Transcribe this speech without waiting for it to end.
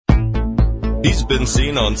He's been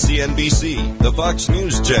seen on CNBC, the Fox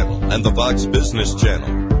News Channel, and the Fox Business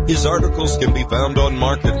Channel. His articles can be found on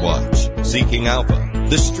MarketWatch, Seeking Alpha,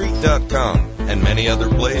 TheStreet.com, and many other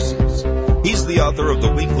places. He's the author of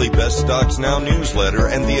the weekly Best Stocks Now newsletter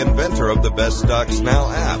and the inventor of the Best Stocks Now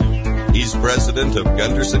app. He's president of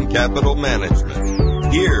Gunderson Capital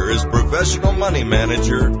Management. Here is professional money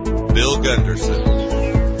manager, Bill Gunderson.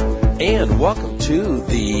 And welcome to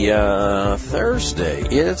the Thursday.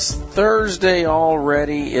 It's Thursday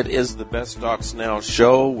already. It is the Best Stocks Now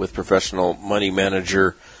show with professional money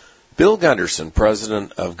manager Bill Gunderson,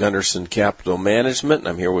 president of Gunderson Capital Management.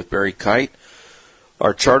 I'm here with Barry Kite,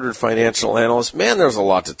 our chartered financial analyst. Man, there's a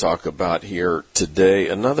lot to talk about here today.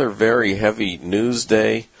 Another very heavy news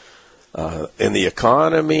day in the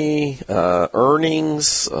economy,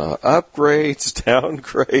 earnings, upgrades,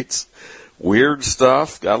 downgrades. Weird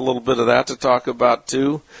stuff. Got a little bit of that to talk about,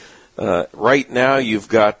 too. Right now, you've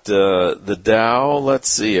got the Dow. Let's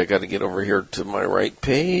see. I got to get over here to my right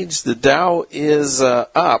page. The Dow is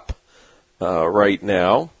up right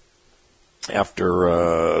now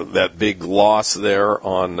after that big loss there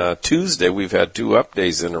on Tuesday. We've had two up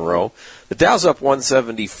days in a row. The Dow's up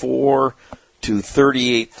 174 to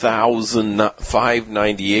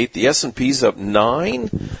 38,598. The S&P's up 9.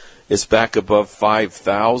 It's back above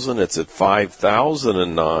 5,000. It's at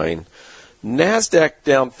 5,009. NASDAQ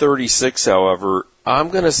down 36, however. I'm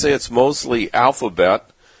going to say it's mostly Alphabet,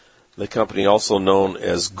 the company also known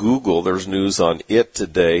as Google. There's news on it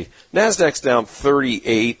today. NASDAQ's down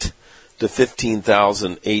 38 to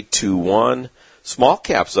 15,821. Small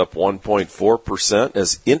caps up 1.4%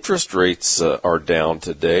 as interest rates are down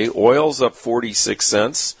today. Oil's up 46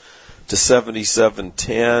 cents. To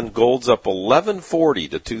 77.10, gold's up 11.40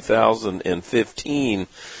 to 2015,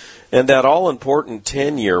 and that all-important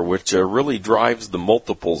 10-year, which really drives the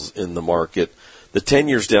multiples in the market, the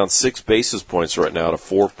 10-year's down 6 basis points right now to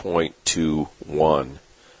 4.21.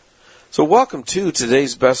 So welcome to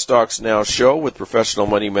today's Best Stocks Now show with professional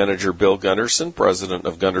money manager Bill Gunderson, president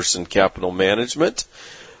of Gunderson Capital Management.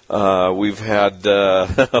 We've had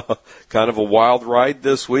kind of a wild ride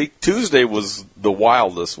this week. Tuesday was the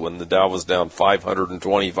wildest when the Dow was down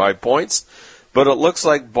 525 points. But it looks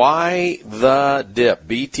like by the dip,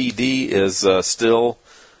 BTD is still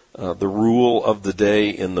the rule of the day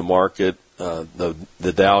in the market.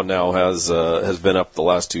 The Dow now has been up the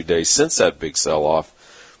last 2 days since that big sell-off.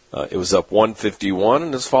 It was up 151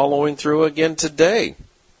 and is following through again today.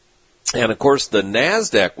 And, of course, the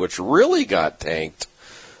NASDAQ, which really got tanked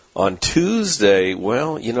on Tuesday,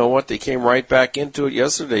 well, you know what? They came right back into it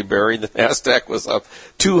yesterday, Barry. The NASDAQ was up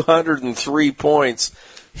 203 points.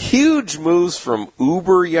 Huge moves from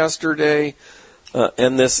Uber yesterday.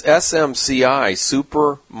 And this SMCI,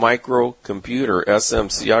 Super Micro Computer,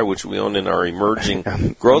 SMCI, which we own in our emerging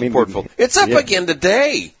growth portfolio, it's up again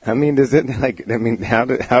today. I mean, does it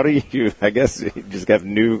how do you, I guess, you just have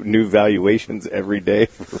new valuations every day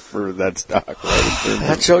for that stock, right?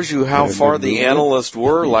 That shows you how far the analysts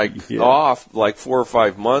were off like 4 or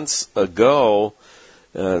 5 months ago.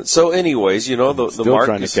 So anyways, you know, the still market's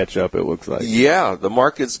trying to catch up, it looks like. Yeah, the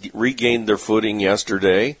markets regained their footing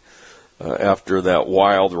yesterday. After that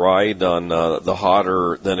wild ride on the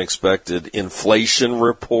hotter-than-expected inflation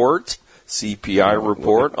report, CPI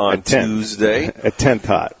report on Tuesday. A 10th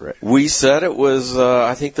hot, right? We said it was,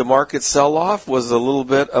 I think the market sell-off was a little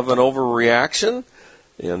bit of an overreaction,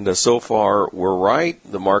 and so far we're right.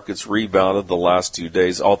 The market's rebounded the last 2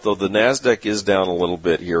 days, although the NASDAQ is down a little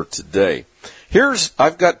bit here today.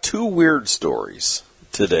 I've got two weird stories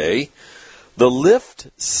today. The Lyft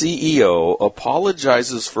CEO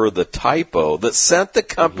apologizes for the typo that sent the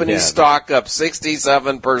company's stock up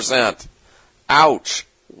 67%. Ouch.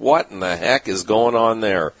 What in the heck is going on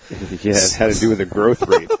there? Yeah, it had to do with the growth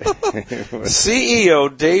rate. CEO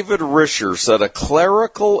David Risher said a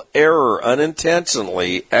clerical error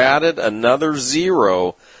unintentionally added another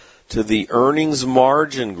zero to the earnings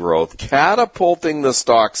margin growth, catapulting the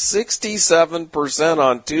stock 67%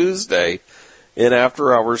 on Tuesday in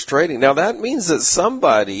after-hours trading. Now, that means that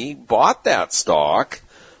somebody bought that stock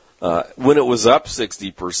when it was up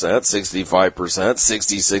 60%, 65%,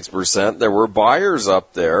 66%. There were buyers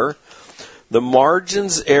up there. The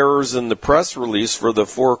margins errors in the press release for the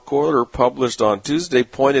fourth quarter published on Tuesday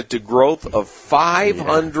pointed to growth of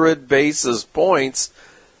 500 basis points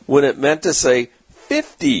when it meant to say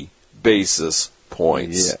 50 basis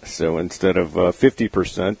points. Yeah, so instead of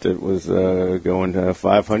 50%, it was going to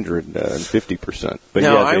 550%. But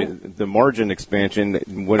now, the margin expansion,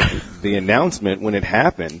 the announcement when it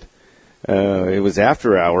happened, it was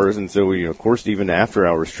after hours, and so of course, even after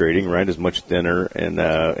hours trading, right, is much thinner,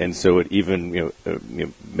 and so it even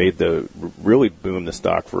made really boom the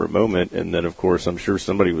stock for a moment, and then of course, I'm sure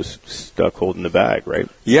somebody was stuck holding the bag, right?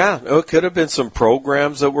 Yeah, it could have been some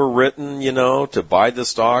programs that were written, to buy the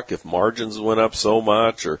stock if margins went up so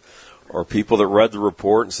much, or people that read the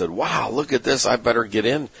report and said, wow, look at this, I better get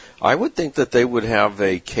in. I would think that they would have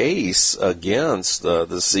a case against the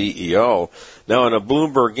CEO. Now, in a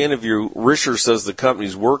Bloomberg interview, Risher says the company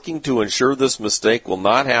is working to ensure this mistake will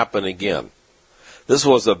not happen again. This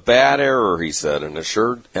was a bad error, he said, and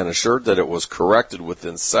assured that it was corrected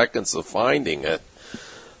within seconds of finding it.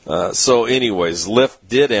 So anyways, Lyft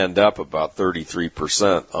did end up about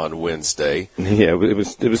 33% on Wednesday. Yeah, it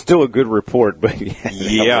was still a good report, but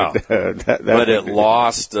yeah, but it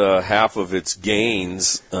lost half of its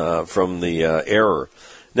gains from the error.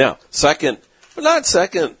 Now,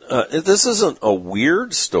 this isn't a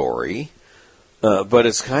weird story, but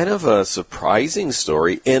it's kind of a surprising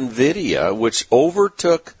story. NVIDIA, which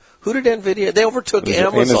overtook, who did NVIDIA? They overtook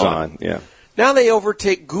Amazon. Yeah. Now they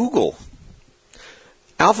overtake Google.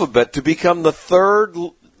 Alphabet to become the third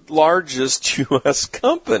largest U.S.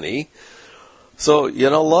 company. So,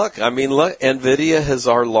 look, NVIDIA has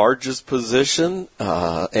our largest position.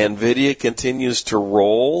 NVIDIA continues to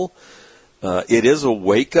roll. It is a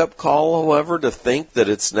wake-up call, however, to think that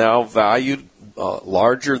it's now valued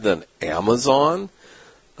larger than Amazon.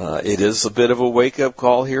 It is a bit of a wake-up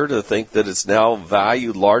call here to think that it's now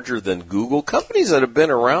valued larger than Google. Companies that have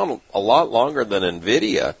been around a lot longer than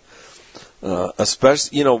NVIDIA.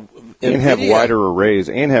 Especially, and have wider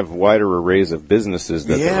arrays of businesses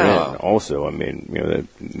that they're in. Also,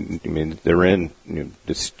 they're in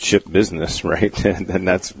this chip business, right? And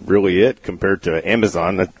that's really it compared to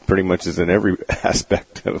Amazon. That pretty much is in every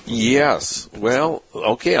aspect of. Yes. Well,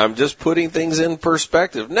 okay. I'm just putting things in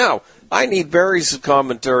perspective. Now, I need Barry's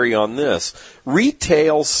commentary on this.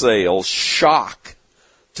 Retail sales shock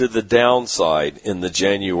to the downside in the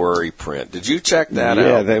January print. Did you check that out?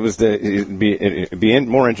 Yeah, that was it'd be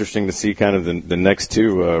more interesting to see kind of the next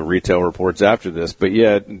two retail reports after this. But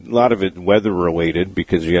yeah, a lot of it weather related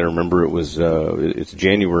because you got to remember it's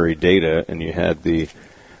January data, and you had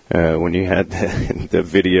when you had the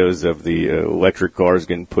videos of the electric cars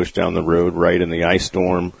getting pushed down the road right in the ice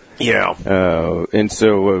storm. Yeah. And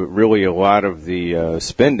so really a lot of the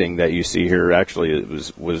spending that you see here actually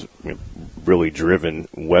was really driven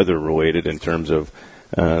weather related in terms of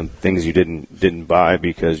things you didn't buy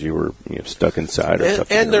because you were stuck inside or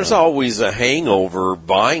something. And there's always a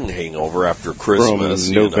buying hangover after Christmas.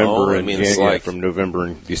 From November from November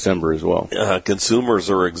and December as well. Consumers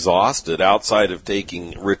are exhausted outside of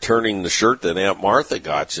returning the shirt that Aunt Martha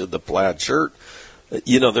got you, the plaid shirt.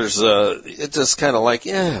 It's just kind of like,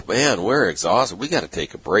 yeah, man, we're exhausted. We got to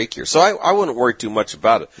take a break here. So I wouldn't worry too much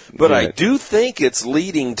about it. But I do think it's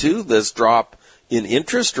leading to this drop in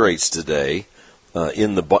interest rates today,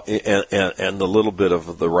 and the little bit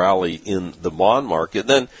of the rally in the bond market.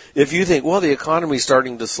 Then if you think, well, the economy's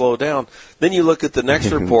starting to slow down, then you look at the next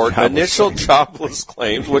report, initial jobless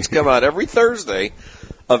claims, which come out every Thursday,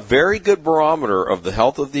 a very good barometer of the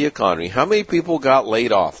health of the economy. How many people got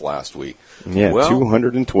laid off last week? Yeah, well,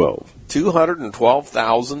 212.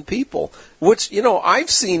 212,000 people, which, I've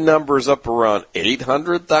seen numbers up around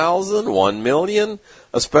 800,000, 1 million,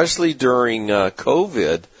 especially during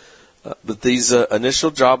COVID. But these initial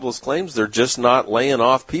jobless claims, they're just not laying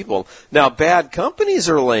off people. Now, bad companies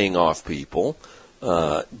are laying off people,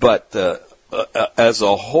 but as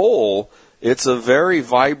a whole, it's a very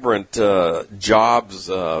vibrant jobs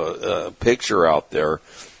picture out there.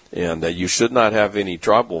 And you should not have any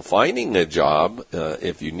trouble finding a job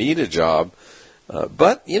if you need a job.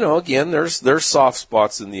 But, again, there's soft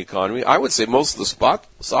spots in the economy. I would say most of the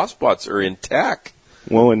soft spots are in tech.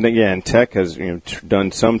 Well, and tech has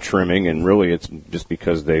done some trimming, and really it's just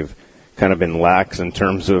because they've kind of been lax in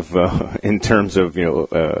terms of being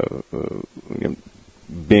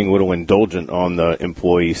a little indulgent on the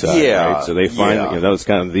employee side. Yeah, right? So they find that was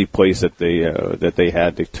kind of the place that they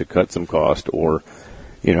had to cut some cost, or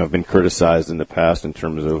have been criticized in the past in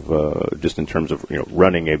terms of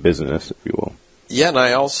running a business, if you will. Yeah, and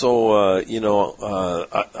I also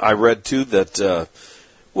I read too that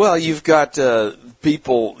you've got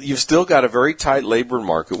people. You've still got a very tight labor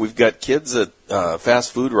market. We've got kids at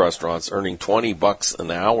fast food restaurants earning $20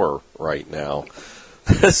 an hour right now.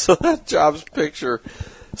 So that jobs picture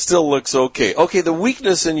still looks okay. Okay, the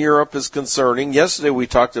weakness in Europe is concerning. Yesterday we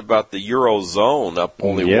talked about the Eurozone up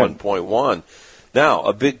only 1.1. Now,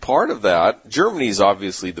 a big part of that, Germany's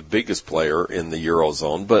obviously the biggest player in the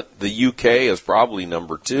Eurozone, but the UK is probably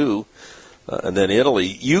number 2. And then Italy.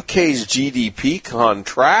 UK's GDP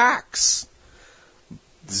contracts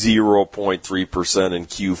 0.3% in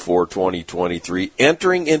Q4 2023,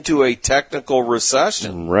 entering into a technical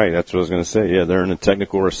recession. Right, that's what I was going to say. Yeah, they're in a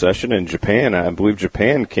technical recession. And Japan, I believe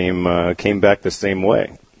Japan came back the same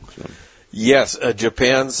way. So. Yes,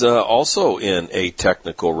 Japan's also in a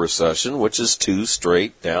technical recession, which is 2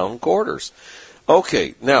 straight down quarters.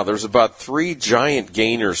 Okay, now there's about 3 giant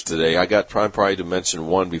gainers today. I got probably to mention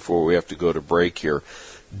one before we have to go to break here.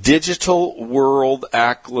 Digital World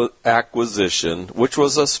Acquisition, which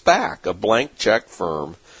was a SPAC, a blank check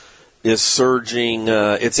firm, is surging.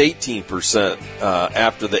 It's 18%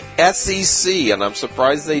 after the SEC, and I'm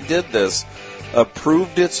surprised they did this,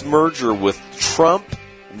 approved its merger with Trump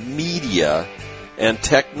Media and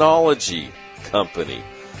Technology Company.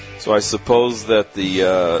 So I suppose that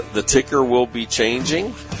the ticker will be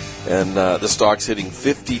changing, and the stock's hitting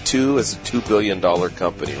 52 as a $2 billion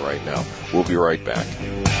company right now. We'll be right back.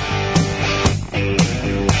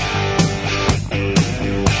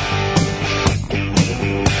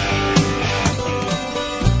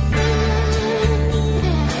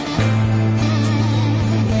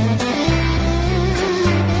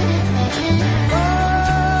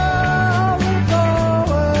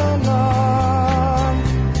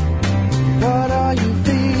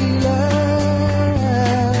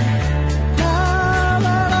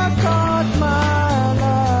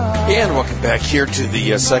 Back here to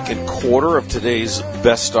the second quarter of today's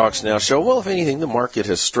Best Stocks Now show. Well, if anything, the market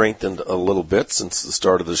has strengthened a little bit since the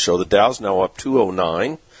start of the show. The Dow's now up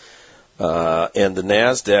 209, and the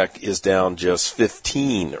NASDAQ is down just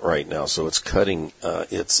 15 right now, so it's cutting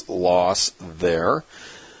its loss there.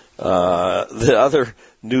 The other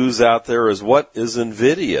news out there is, what is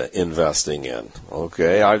NVIDIA investing in?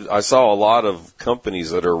 Okay, I saw a lot of companies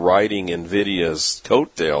that are riding NVIDIA's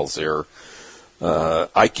coattails here.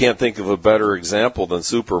 I can't think of a better example than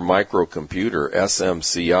Super Microcomputer,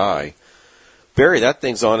 SMCI. Barry, that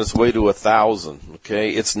thing's on its way to 1,000. Okay,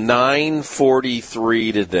 it's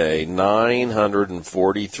 $943 today,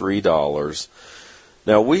 $943.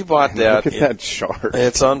 Now we bought that. Look at that chart.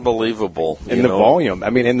 It's unbelievable. And the volume. I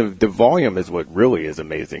mean, and the volume is what really is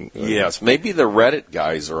amazing. Yes, maybe the Reddit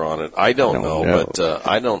guys are on it. I don't know, but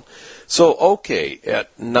I don't. So, okay,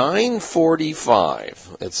 at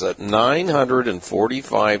 $945, it's at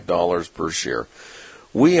 $945 per share.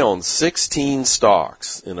 We own 16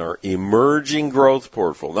 stocks in our emerging growth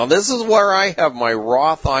portfolio. Now, this is where I have my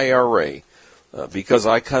Roth IRA, because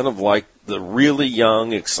I kind of like the really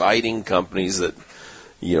young, exciting companies that,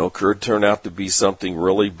 could turn out to be something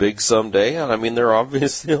really big someday. And, I mean, they're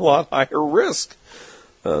obviously a lot higher risk.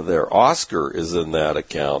 Their Oscar is in that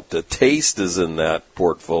account. The Taste is in that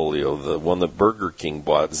portfolio. The one that Burger King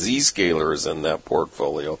bought. Zscaler is in that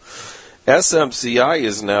portfolio. SMCI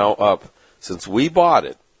is now up, since we bought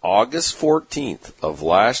it, August 14th of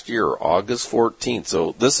last year, August 14th.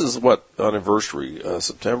 So this is what anniversary,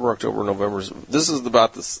 September, October, November. This is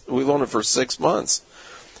about this. We've owned it for 6 months.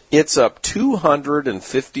 It's up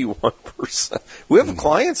 251%. We have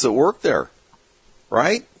clients that work there,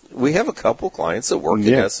 right? We have a couple clients that work at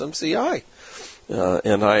SMCI.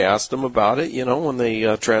 And I asked them about it, when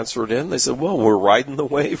they transferred in. They said, well, we're riding the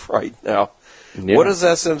wave right now. Yeah. What does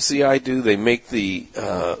SMCI do? They make the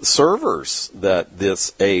servers that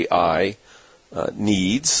this AI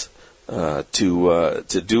needs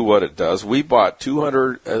to do what it does. We bought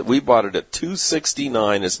we bought it at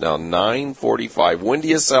 $269. It's now $945. When do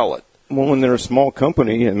you sell it? Well, when they're a small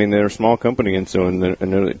company, they're a small company, and so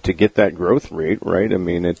to get that growth rate, right?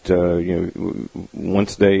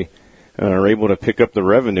 Once they are able to pick up the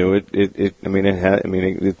revenue,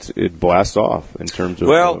 it blasts off in terms of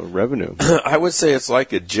revenue. I would say it's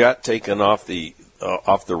like a jet taking off the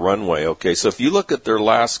runway. Okay, so if you look at their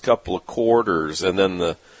last couple of quarters and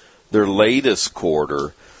then their latest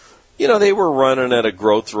quarter. They were running at a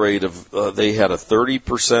growth rate of, they had a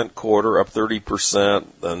 30% quarter, up 30%,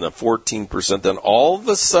 then a 14%. Then all of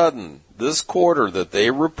a sudden, this quarter that they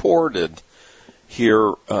reported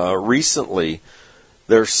here recently,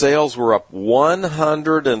 their sales were up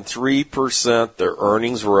 103%. Their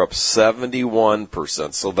earnings were up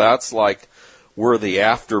 71%. So that's like where the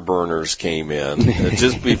afterburners came in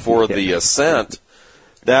just before the ascent.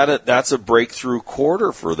 That's a breakthrough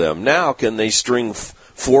quarter for them. Now, can they string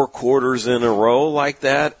 4 quarters in a row like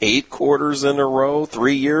that, 8 quarters in a row,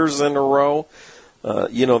 3 years in a row?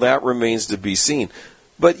 That remains to be seen.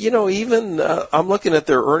 But, even I'm looking at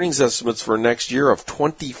their earnings estimates for next year of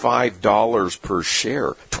 $25 per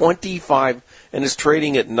share. 25, and it's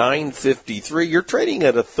trading at $9.53. You're trading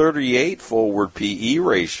at a 38 forward PE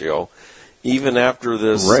ratio. even after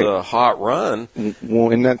this Right. hot run.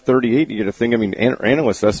 Well, in that 38, you get a thing. I mean,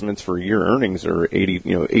 analyst estimates for year earnings are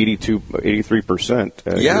 83%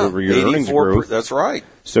 year-over-year earnings growth. That's right.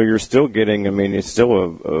 So you're still getting. I mean, it's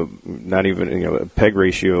still a not even a PEG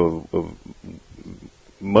ratio of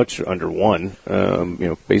much under 1.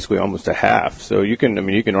 Basically almost a half. So you can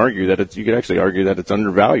argue that you could actually argue that it's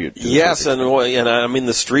undervalued. Yes, and I mean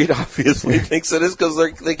the street obviously thinks it is because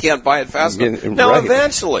they can't buy it fast enough. Now, right.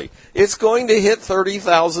 Eventually, it's going to hit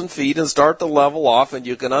 30,000 feet and start to level off, and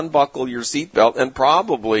you can unbuckle your seatbelt and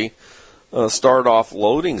probably start off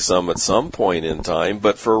loading some at some point in time.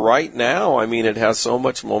 But for right now, I mean, it has so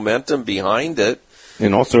much momentum behind it.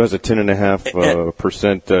 And also has a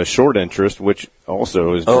 10.5% short interest, which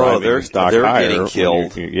also is driving the stock they're higher. Getting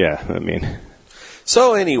killed. I mean.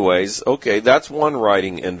 So, anyways, okay, that's one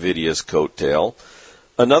riding NVIDIA's coattail.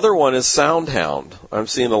 Another one is SoundHound. I'm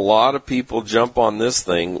seeing a lot of people jump on this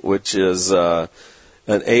thing, which is an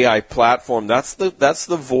AI platform. That's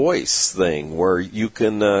the voice thing where you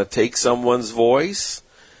can take someone's voice.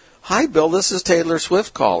 Hi, Bill, this is Taylor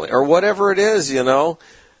Swift calling, or whatever it is,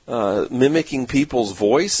 mimicking people's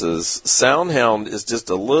voices. SoundHound is just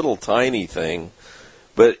a little tiny thing,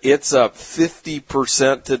 but it's up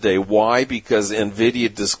 50% today. Why? Because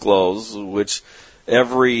NVIDIA disclosed, which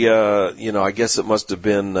every, I guess it must have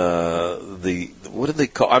been what do they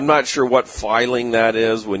call? I'm not sure what filing that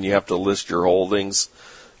is when you have to list your holdings.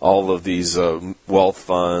 All of these wealth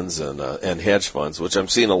funds and hedge funds, which I'm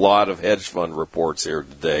seeing a lot of hedge fund reports here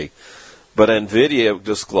today. But NVIDIA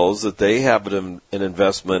disclosed that they have an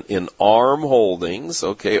investment in ARM Holdings.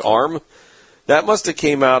 Okay, ARM, that must have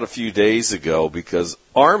came out a few days ago because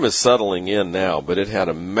ARM is settling in now, but it had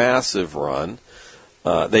a massive run.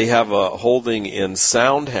 They have a holding in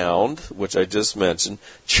SoundHound, which I just mentioned.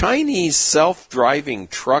 Chinese self-driving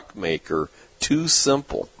truck maker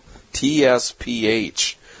TuSimple,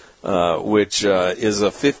 TSPH, which is a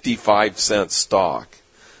 55-cent stock.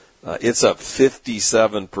 It's up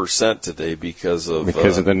 57% today because of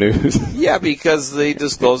the news. Yeah, because they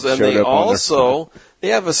disclosed, and they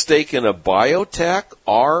have a stake in a biotech,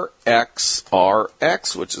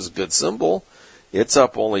 RXRX, which is a good symbol. It's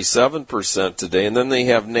up only 7% today, and then they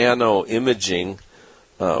have Nano Imaging,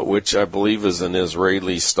 which I believe is an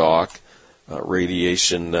Israeli stock,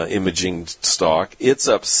 radiation imaging stock. It's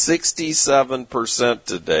up 67%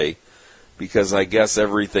 today. Because I guess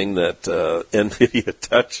everything that NVIDIA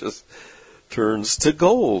touches turns to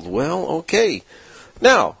gold. Well, okay.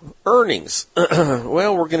 Now, earnings.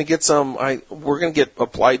 Well, we're going to get we're going to get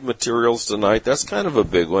Applied Materials tonight. That's kind of a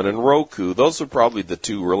big one. And Roku. Those are probably the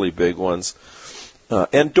two really big ones.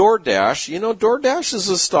 And DoorDash. DoorDash is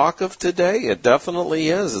a stock of today. It definitely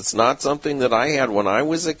is. It's not something that I had when I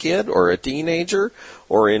was a kid or a teenager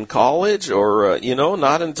or in college or,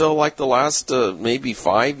 not until like the last maybe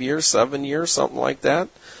 5 years, 7 years, something like that.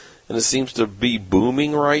 And it seems to be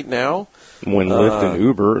booming right now. When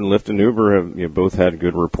Lyft and Uber have both had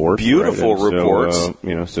good reports, beautiful reports.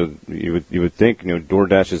 So you would think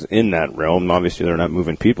DoorDash is in that realm. Obviously, they're not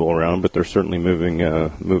moving people around, but they're certainly moving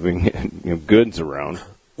goods around.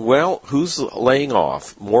 Well, who's laying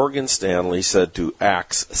off? Morgan Stanley said to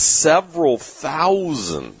axe several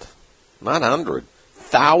thousand, not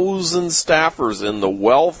 100,000 staffers in the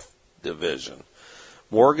wealth division.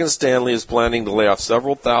 Morgan Stanley is planning to lay off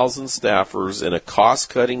several thousand staffers in a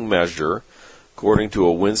cost-cutting measure, according to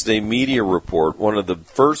a Wednesday media report. One of the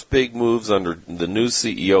first big moves under the new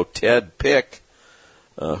CEO, Ted Pick,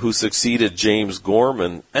 who succeeded James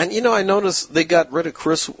Gorman. And, I noticed they got rid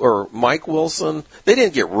of Mike Wilson. They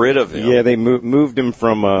didn't get rid of him. Yeah, they moved him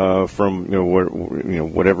from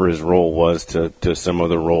whatever his role was to some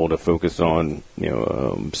other role to focus on,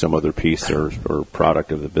 some other piece or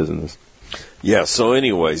product of the business. Yeah, so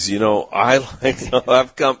anyways, I like to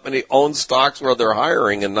have company own stocks where they're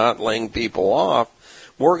hiring and not laying people off.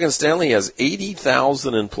 Morgan Stanley has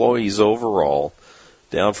 80,000 employees overall,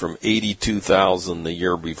 down from 82,000 the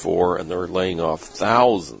year before, and they're laying off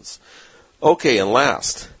thousands. Okay, and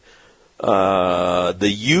last,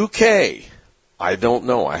 the UK. I don't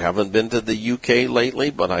know. I haven't been to the UK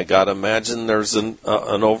lately, but I got to imagine there's an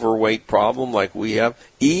overweight problem like we have.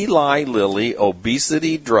 Eli Lilly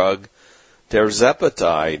obesity drug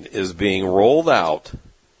tirzepatide is being rolled out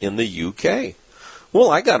in the UK.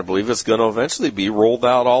 Well, I got to believe it's going to eventually be rolled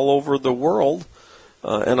out all over the world.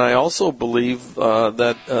 And I also believe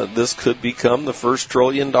that this could become the first $1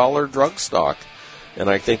 trillion drug stock. And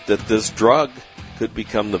I think that this drug could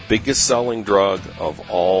become the biggest selling drug of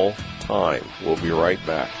all time. We'll be right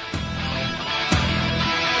back.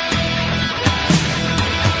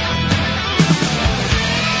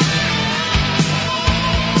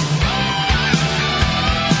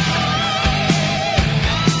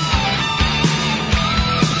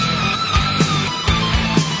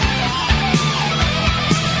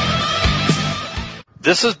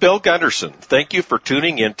 This is Bill Gunderson. Thank you for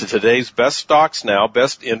tuning in to today's Best Stocks Now,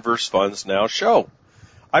 Best Inverse Funds Now show.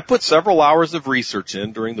 I put several hours of research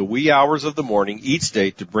in during the wee hours of the morning each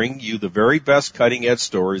day to bring you the very best cutting-edge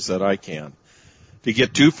stories that I can. To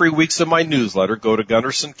get 2 free weeks of my newsletter, go to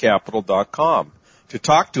GundersonCapital.com. To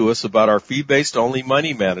talk to us about our fee-based only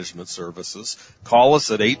money management services, call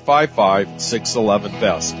us at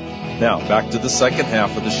 855-611-BEST. Now, back to the second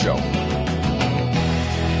half of the show.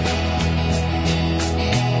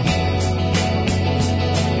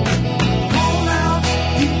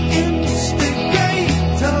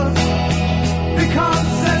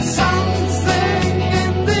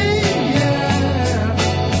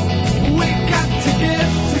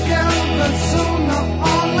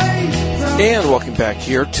 And welcome back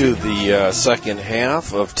here to the second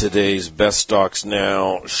half of today's Best Stocks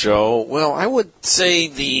Now show. Well, I would say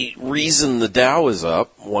the reason the Dow is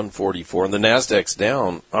up 144 and the Nasdaq's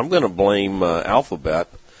down, I'm going to blame Alphabet,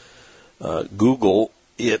 Google.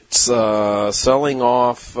 It's selling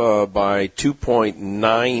off by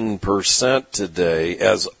 2.9% today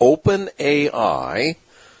as OpenAI,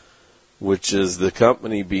 which is the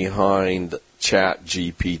company behind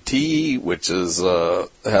ChatGPT, which is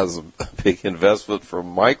has a big investment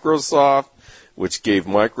from Microsoft, which gave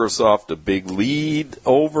Microsoft a big lead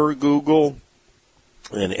over Google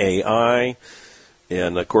and AI.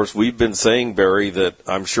 And, of course, we've been saying, Barry, that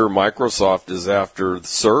I'm sure Microsoft is after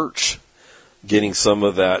search, getting some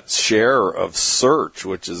of that share of search,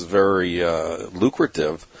 which is very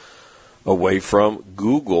lucrative, away from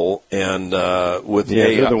Google. And with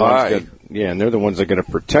AI... And they're the ones that are going to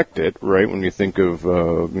protect it, right? When you think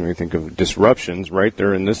of disruptions, right?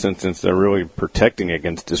 They're in this instance, they're really protecting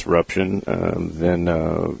against disruption,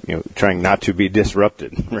 trying not to be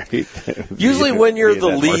disrupted, right? Usually, when you're the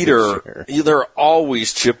leader, they're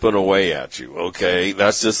always chipping away at you. Okay,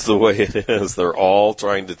 that's just the way it is. They're all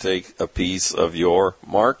trying to take a piece of your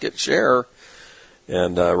market share.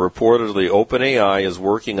 And reportedly, OpenAI is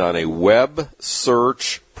working on a web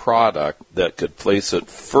search product that could place it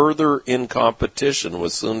further in competition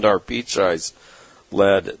with Sundar Pichai's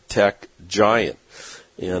led tech giant.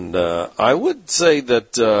 And I would say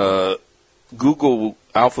that Google,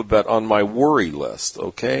 Alphabet on my worry list,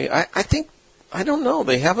 okay? I don't know.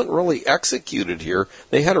 They haven't really executed here.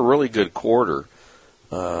 They had a really good quarter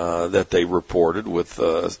that they reported with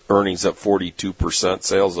earnings up 42%,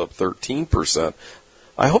 sales up 13%.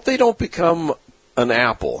 I hope they don't become an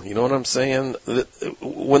Apple. You know what I'm saying?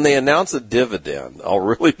 When they announce a dividend, I'll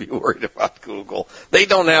really be worried about Google. They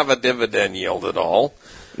don't have a dividend yield at all.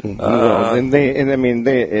 They're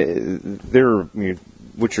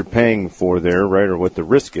what you're paying for there, right, or what the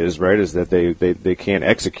risk is, right, is that they can't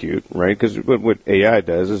execute, right? Because what AI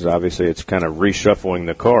does is obviously it's kind of reshuffling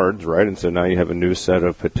the cards, right? And so now you have a new set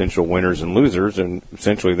of potential winners and losers, and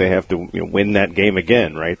essentially they have to win that game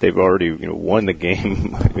again, right? They've already won the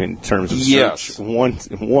game in terms of search once,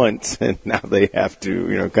 and now they have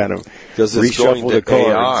to kind of reshuffle the cards.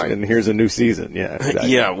 AI. And here's a new season, yeah.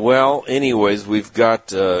 Exactly. Yeah. Well, anyways, we've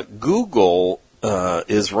got Google.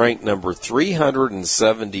 Is ranked number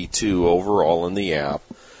 372 overall in the app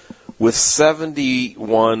with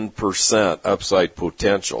 71% upside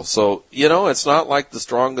potential. So, it's not like the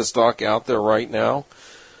strongest stock out there right now.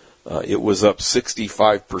 It was up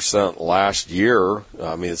 65% last year.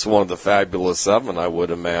 I mean, it's one of the fabulous 7, I would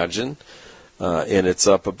imagine. And it's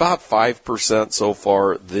up about 5% so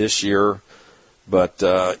far this year. But,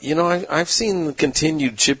 I've seen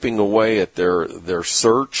continued chipping away at their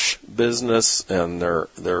search business and their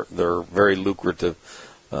very lucrative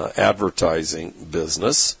advertising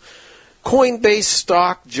business. Coinbase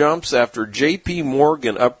stock jumps after J.P.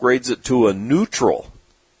 Morgan upgrades it to a neutral.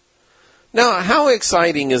 Now, how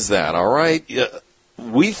exciting is that, all right?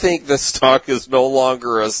 We think the stock is no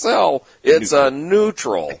longer a sell. It's a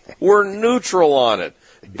neutral. We're neutral on it.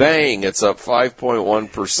 Bang, it's up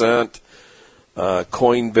 5.1%.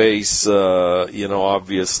 Coinbase,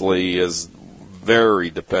 obviously is very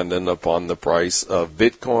dependent upon the price of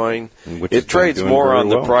Bitcoin. It trades more on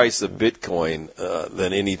the price of Bitcoin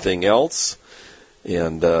than anything else.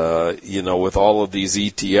 And, with all of these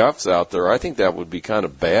ETFs out there, I think that would be kind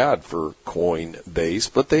of bad for Coinbase.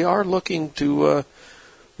 But they are looking to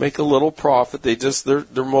make a little profit.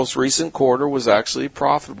 Their most recent quarter was actually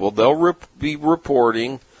profitable. They'll be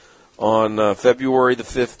reporting on February the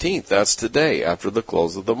 15th. That's today, after the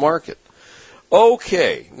close of the market.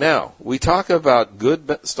 Okay, now, we talk about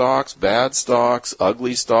good stocks, bad stocks,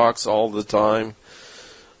 ugly stocks all the time.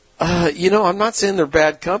 I'm not saying they're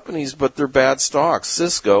bad companies, but they're bad stocks.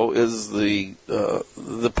 Cisco is the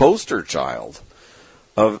poster child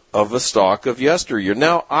of a stock of yesteryear.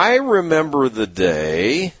 Now, I remember the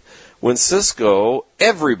day when Cisco,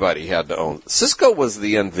 everybody had to own. Cisco was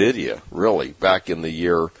the NVIDIA, really, back in the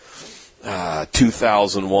year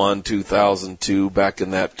 2001, 2002, back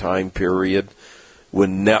in that time period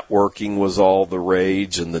when networking was all the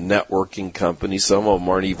rage, and the networking companies, some of them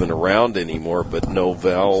aren't even around anymore, but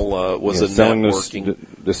Novell was a networking.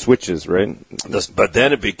 The switches, right? But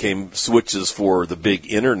then it became switches for the big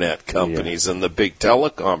internet companies and the big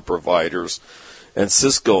telecom providers, and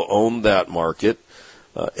Cisco owned that market.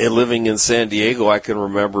 And living in San Diego, I can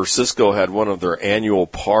remember Cisco had one of their annual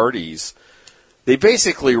parties. They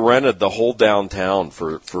basically rented the whole downtown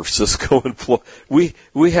for Cisco employees.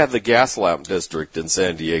 We had the Gaslamp district in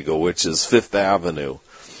San Diego, which is Fifth Avenue.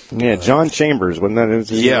 Yeah, John Chambers, wasn't that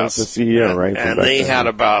his yes. the CEO, right? And they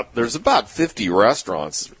had there's about 50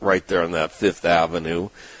 restaurants right there on that Fifth Avenue.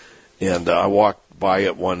 And I walked by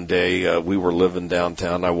it one day. We were living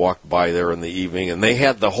downtown. I walked by there in the evening, and they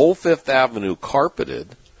had the whole Fifth Avenue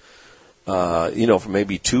carpeted, for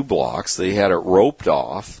maybe 2 blocks. They had it roped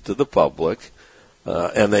off to the public.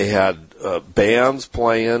 And they had bands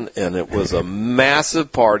playing, and it was a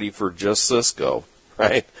massive party for just Cisco,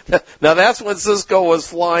 right? Now, that's when Cisco was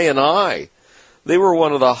flying high. They were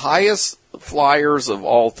one of the highest flyers of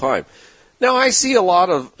all time. Now, I see a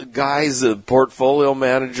lot of guys, portfolio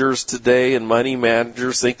managers today and money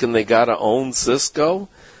managers thinking they got to own Cisco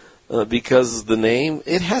because of the name.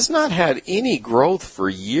 It has not had any growth for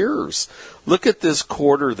years. Look at this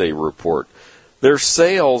quarter they report. Their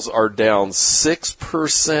sales are down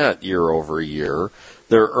 6% year over year.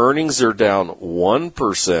 Their earnings are down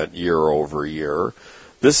 1% year over year.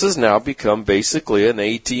 This has now become basically an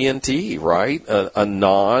AT&T, right? A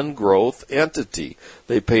non-growth entity.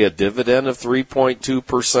 They pay a dividend of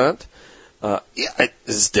 3.2%.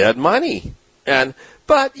 It's dead money.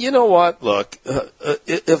 But you know what? Look,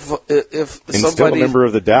 if somebody still a member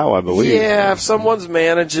of the Dow, I believe. Yeah, if someone's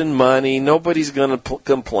managing money, nobody's going to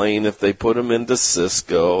complain if they put them into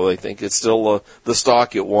Cisco. They think it's still the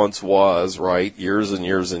stock it once was, right? Years and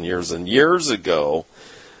years and years and years ago.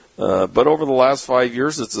 But over the last 5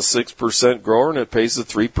 years, it's a 6% grower, and it pays a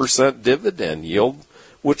 3% dividend yield,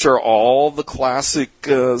 which are all the classic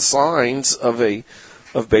signs of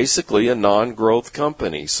basically a non-growth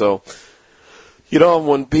company. So.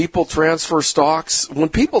 When people transfer stocks, when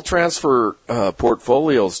people transfer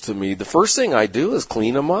portfolios to me, the first thing I do is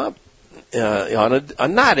clean them up.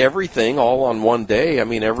 Not everything all on one day. I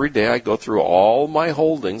mean, every day I go through all my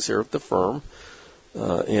holdings here at the firm.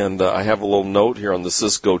 And I have a little note here on the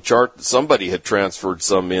Cisco chart. Somebody had transferred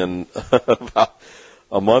some in about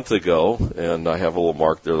a month ago, and I have a little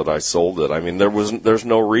mark there that I sold it. I mean, there's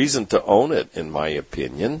no reason to own it, in my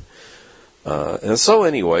opinion. And so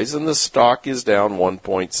anyways, and the stock is down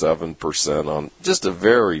 1.7% on just a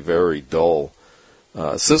very, very dull.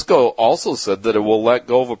 Cisco also said that it will let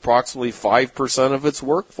go of approximately 5% of its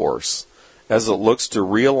workforce as it looks to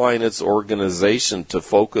realign its organization to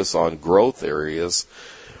focus on growth areas.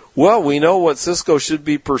 Well, we know what Cisco should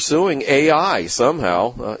be pursuing, AI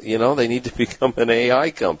somehow. They need to become an AI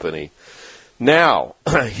company. Now,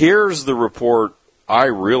 here's the report I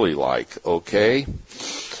really like, okay?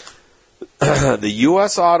 The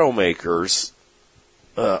U.S. automakers,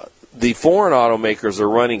 the foreign automakers are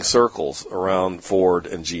running circles around Ford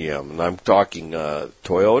and GM. And I'm talking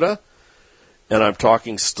Toyota, and I'm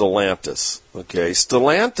talking Stellantis. Okay,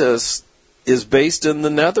 Stellantis is based in the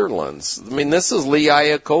Netherlands. I mean, this is Lee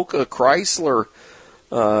Iacocca Chrysler.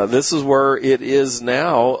 This is where it is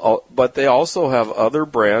now. But they also have other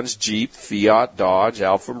brands, Jeep, Fiat, Dodge,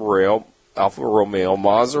 Alfa Romeo,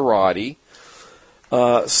 Maserati.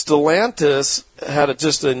 Stellantis had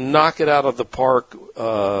just a knock it out of the park.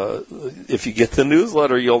 If you get the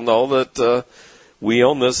newsletter, you'll know that we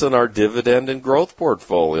own this in our dividend and growth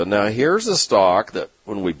portfolio. Now, here's a stock that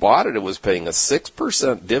when we bought it, it was paying a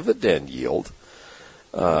 6% dividend yield.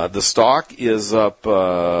 The stock is up,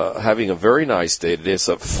 having a very nice day today. It's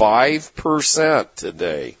up 5%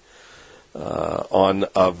 today on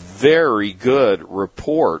a very good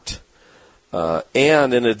report.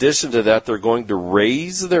 And in addition to that, they're going to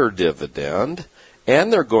raise their dividend,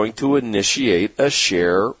 and they're going to initiate a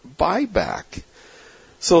share buyback.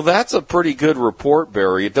 So that's a pretty good report,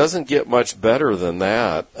 Barry. It doesn't get much better than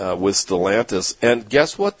that with Stellantis. And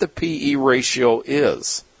guess what the PE ratio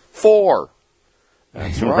is? 4.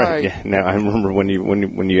 That's right. Yeah. Now I remember when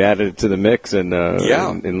you added it to the mix and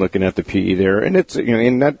looking at the PE there, and it's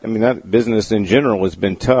that business in general has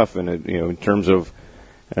been tough, and in terms of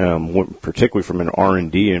particularly from an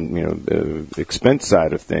R&D and the expense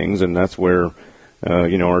side of things, and that's where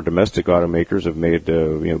our domestic automakers have made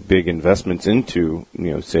big investments into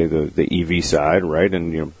say the EV side, right?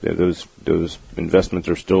 And those investments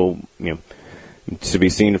are still to be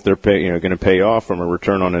seen if they're going to pay off from a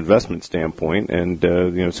return on investment standpoint. And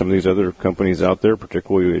some of these other companies out there,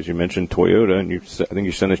 particularly as you mentioned Toyota, and I think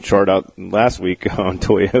you sent a chart out last week on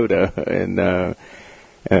Toyota, and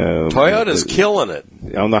Toyota's killing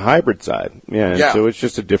it on the hybrid side. Yeah. So it's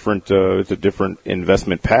just a different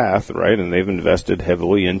investment path, right? And they've invested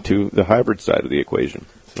heavily into the hybrid side of the equation.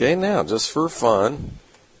 Okay, now just for fun,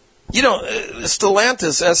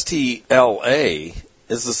 Stellantis STLA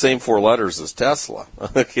is the same four letters as Tesla.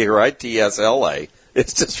 Okay, right? TSLA.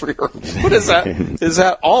 It's just what is that? Is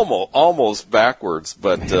that almost backwards?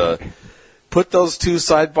 But put those two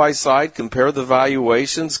side by side, compare the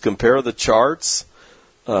valuations, compare the charts.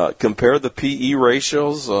 Compare the PE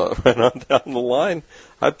ratios right on down the line.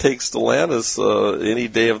 I'd take Stellantis any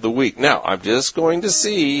day of the week. Now, I'm just going to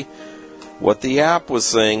see what the app was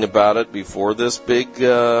saying about it before this big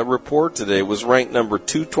report today. It was ranked number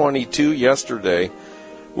 222 yesterday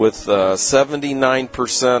with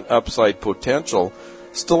 79% upside potential.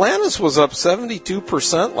 Stellantis was up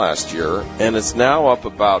 72% last year, and it's now up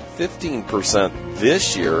about 15%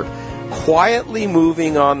 this year. Quietly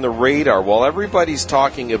moving on the radar. While everybody's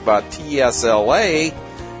talking about TSLA,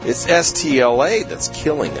 it's STLA that's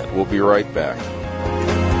killing it. We'll be right back. You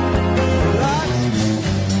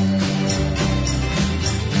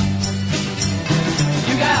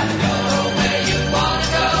gotta go where you wanna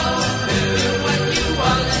go, do what you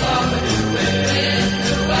wanna go, do it,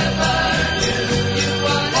 do whatever you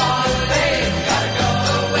wanna be. You gotta go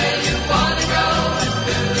where you wanna go,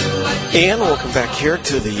 do what you And welcome back here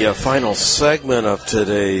to the final segment of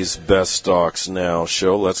today's Best Stocks Now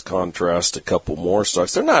show. Let's contrast a couple more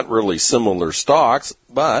stocks. They're not really similar stocks,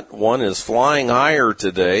 but one is flying higher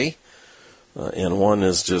today, and one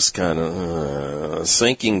is just kind of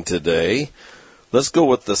sinking today. Let's go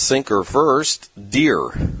with the sinker first,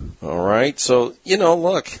 Deere. All right, so,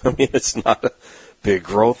 look, it's not a big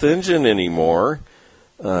growth engine anymore.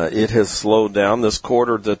 It has slowed down. This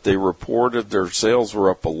quarter that they reported, their sales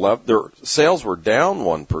were up 11. Their sales were down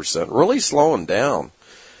 1%, really slowing down.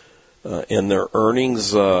 And their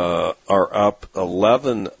earnings are up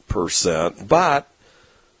 11%. But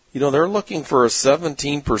they're looking for a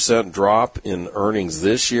 17% drop in earnings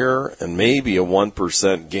this year and maybe a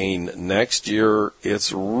 1% gain next year.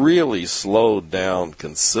 It's really slowed down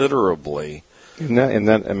considerably.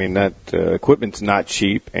 That equipment's not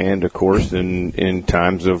cheap, and of course, in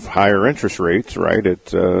times of higher interest rates, right?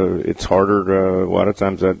 It's harder. A lot of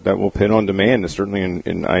times that will pin on demand, certainly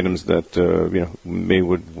in items that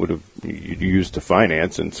would have used to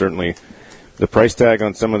finance, and certainly the price tag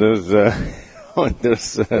on some of those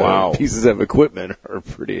pieces of equipment are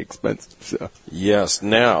pretty expensive. So. Yes.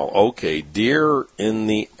 Now, okay, Deere in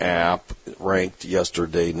the app ranked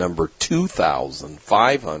yesterday number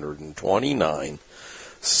 2,529,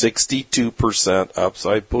 62%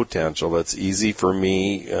 upside potential. That's easy for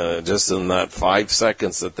me, just in that 5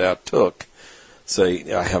 seconds that took.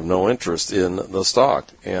 Say, I have no interest in the stock.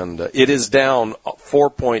 And it is down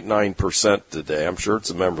 4.9% today. I'm sure it's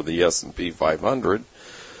a member of the S&P 500.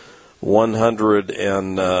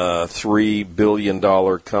 $103 billion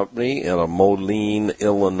company in Moline,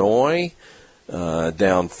 Illinois, down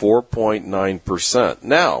 4.9%.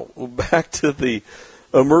 Now, back to the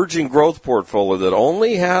emerging growth portfolio that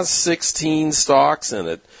only has 16 stocks in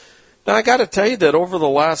it. Now, I got to tell you that over the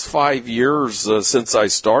last 5 years since I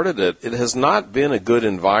started it, it has not been a good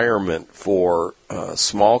environment for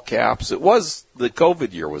small caps. It was, the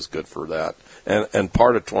COVID year was good for that, and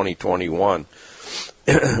part of 2021.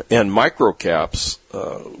 And micro caps,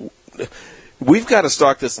 we've got a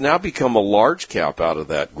stock that's now become a large cap out of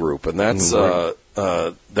that group, and that's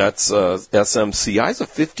SMCI. It's a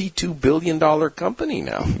 $52 billion company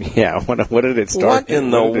now. Yeah, what did it start? What in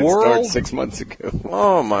the world? 6 months ago.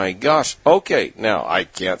 Oh my gosh. Okay, now I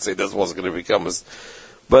can't say this wasn't going to become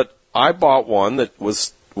but I bought one that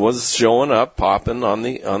was showing up, popping on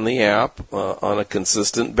the app on a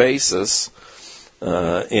consistent basis.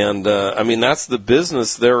 That's the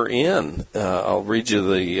business they're in. I'll read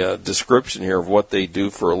you the description here of what they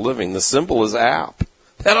do for a living. The symbol is app.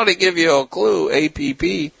 That ought to give you a clue.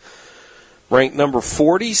 APP ranked number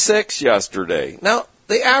 46 yesterday. Now,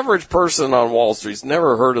 the average person on Wall Street's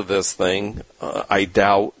never heard of this thing, I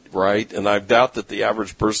doubt, right? And I doubt that the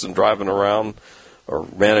average person driving around or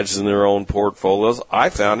managing their own portfolios, I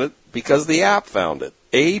found it because the app found it.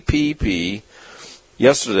 APP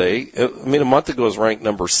Yesterday, a month ago it was ranked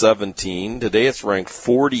number 17. Today it's ranked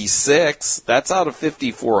 46. That's out of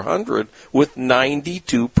 5,400 with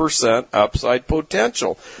 92% upside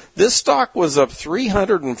potential. This stock was up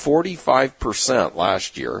 345%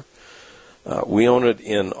 last year. We own it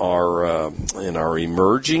in our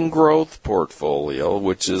emerging growth portfolio,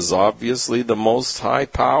 which is obviously the most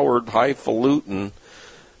high-powered, highfalutin.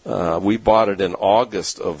 We bought it in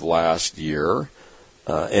August of last year.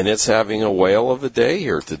 And it's having a whale of a day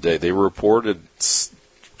here today. They reported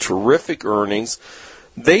terrific earnings.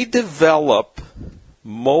 They develop a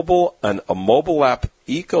mobile app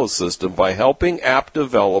ecosystem by helping app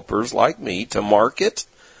developers like me to market,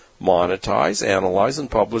 monetize, analyze,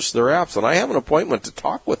 and publish their apps. And I have an appointment to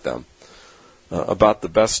talk with them about the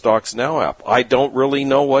Best Stocks Now app. I don't really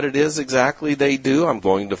know what it is exactly they do. I'm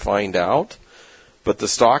going to find out. But the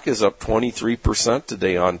stock is up 23%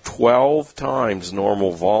 today on 12 times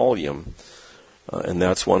normal volume. And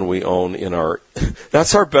that's one we own in our,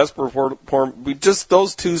 that's our best perform. Just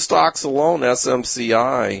those two stocks alone,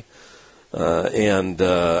 SMCI and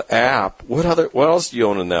App. What else do you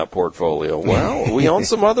own in that portfolio? Well, we own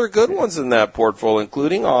some other good ones in that portfolio,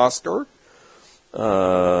 including Oscar,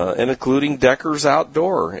 and including Decker's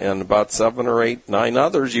Outdoor, and about 7 or 8, 9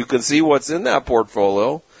 others. You can see what's in that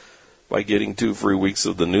portfolio by getting 2 free weeks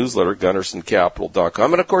of the newsletter,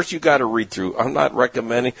 GundersonCapital.com. And, of course, you got to read through. I'm not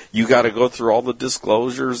recommending. You got to go through all the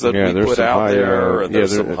disclosures that we put out there. And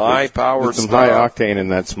there's some high-powered stuff. Some high-octane in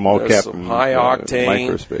that small-cap high-octane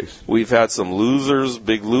microspace. We've had some losers,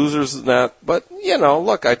 big losers in that. But,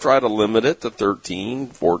 look, I try to limit it to 13,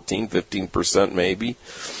 14, 15% maybe.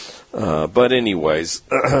 But anyways,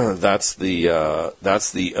 that's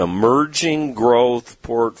the emerging growth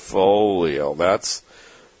portfolio. That's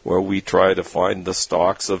where we try to find the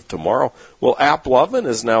stocks of tomorrow. Well, AppLovin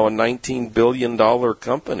is now a $19 billion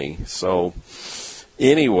company. So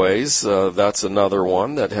anyways, that's another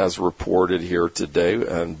one that has reported here today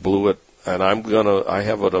and blew it. And I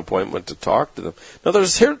have an appointment to talk to them. Now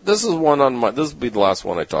this is one on this will be the last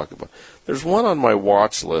one I talk about. There's one on my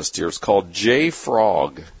watch list here. It's called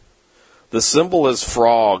JFrog. The symbol is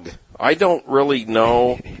frog. I don't really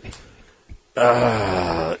know.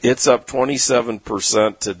 It's up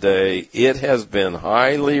 27% today. It has been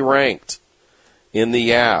highly ranked in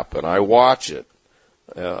the app, and I watch it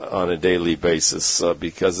on a daily basis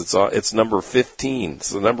because it's number 15. It's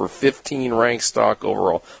the number 15 ranked stock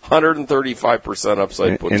overall. 135%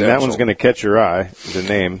 upside potential. And that one's going to catch your eye, the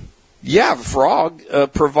name. Yeah, Frog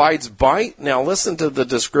provides Now, listen to the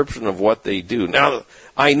description of what they do. Now,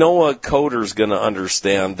 I know a coder's going to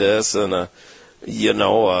understand this, and a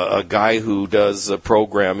guy who does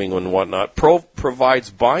programming and whatnot, provides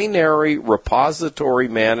binary repository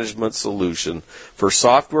management solution for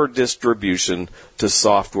software distribution to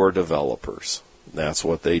software developers. That's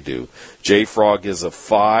what they do. JFrog is a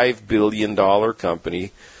 $5 billion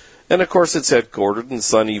company. And, of course, it's headquartered in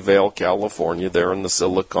Sunnyvale, California, there in the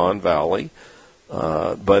Silicon Valley.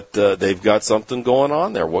 But they've got something going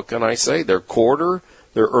on there. What can I say? Their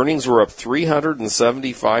earnings were up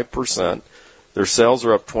 375%. Their sales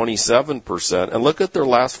are up 27%. And look at their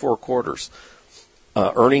last 4 quarters.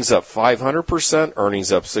 Earnings up 500%, earnings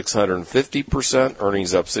up 650%,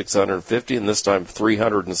 earnings up 650%, and this time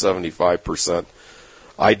 375%.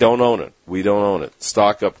 I don't own it. We don't own it.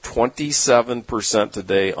 Stock up 27%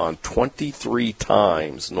 today on 23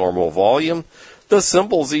 times normal volume. The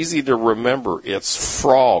symbol's easy to remember. It's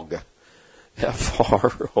frog.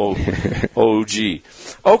 F-R-O-G.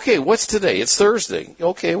 Okay, what's today? It's Thursday.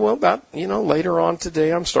 Okay, well, later on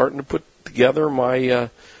today I'm starting to put together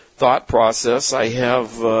my thought process. I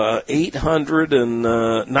have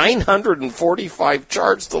 945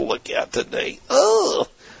 charts to look at today. Ugh.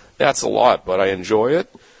 That's a lot, but I enjoy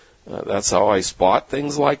it. That's how I spot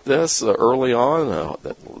things like this early on.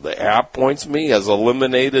 The app points me, has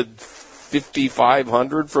eliminated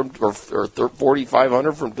 5,500 or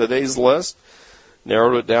 4,500 from today's list.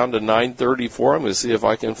 Narrowed it down to 934. I'm going to see if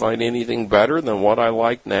I can find anything better than what I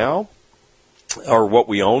like now, or what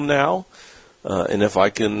we own now. And if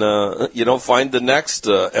I can, find the next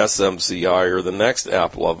SMCI or the next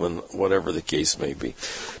AppLovin, whatever the case may be.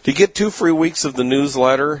 To get 2 free weeks of the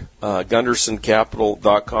newsletter,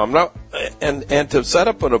 GundersonCapital.com. Now, and to set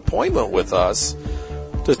up an appointment with us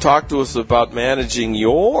to talk to us about managing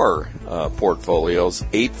your portfolios,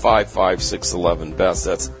 855-611-BEST.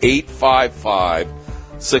 That's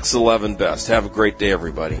 855-611-BEST. Have a great day,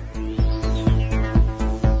 everybody.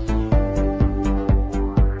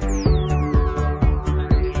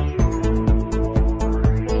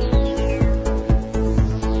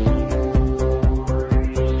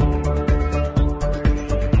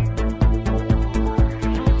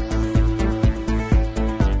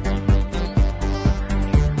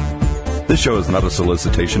 show is not a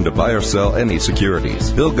solicitation to buy or sell any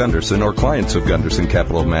securities. Bill Gunderson or clients of Gunderson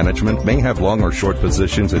Capital Management may have long or short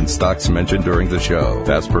positions in stocks mentioned during the show.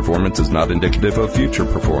 Past performance is not indicative of future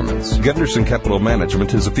performance. Gunderson Capital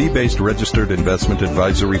Management is a fee-based registered investment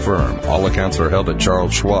advisory firm. All accounts are held at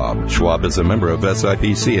Charles Schwab. Schwab is a member of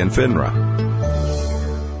SIPC and FINRA.